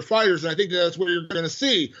with other fighters. And I think that's where you're going to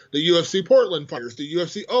see the UFC Portland fighters, the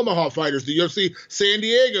UFC Omaha fighters, the UFC San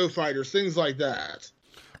Diego fighters, things like that.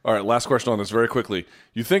 All right, last question on this very quickly.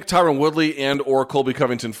 You think Tyron Woodley and or Colby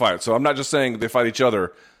Covington fight? So I'm not just saying they fight each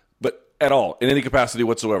other, but at all in any capacity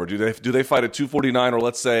whatsoever? Do they fight at 249 or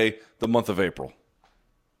let's say the month of April?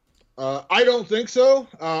 I don't think so.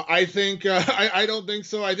 I don't think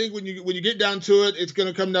so. I think when you get down to it, it's going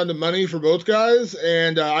to come down to money for both guys,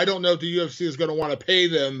 and I don't know if the UFC is going to want to pay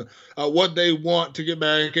them what they want to get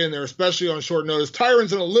back in there, especially on short notice.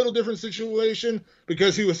 Tyron's in a little different situation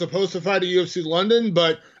because he was supposed to fight at UFC London,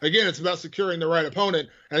 but again, it's about securing the right opponent.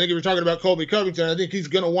 I think if you're talking about Colby Covington, I think he's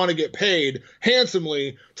going to want to get paid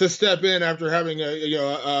handsomely to step in after having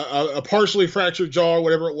a partially fractured jaw or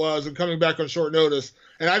whatever it was and coming back on short notice.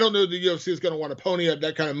 And I don't know the UFC is going to want to pony up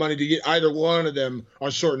that kind of money to get either one of them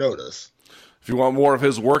on short notice. If you want more of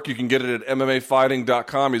his work, you can get it at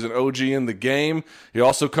MMAfighting.com. He's an OG in the game. He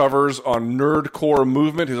also covers on Nerdcore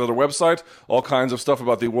Movement, his other website, all kinds of stuff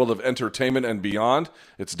about the world of entertainment and beyond.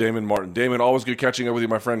 It's Damon Martin. Damon, always good catching up with you,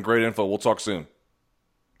 my friend. Great info. We'll talk soon.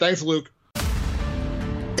 Thanks, Luke.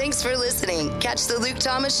 Thanks for listening. Catch the Luke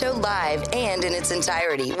Thomas Show live and in its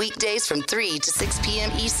entirety weekdays from 3 to 6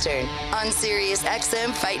 p.m. Eastern on Sirius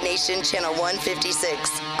XM Fight Nation Channel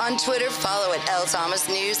 156. On Twitter, follow at L Thomas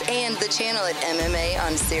News and the channel at MMA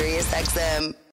on Sirius XM.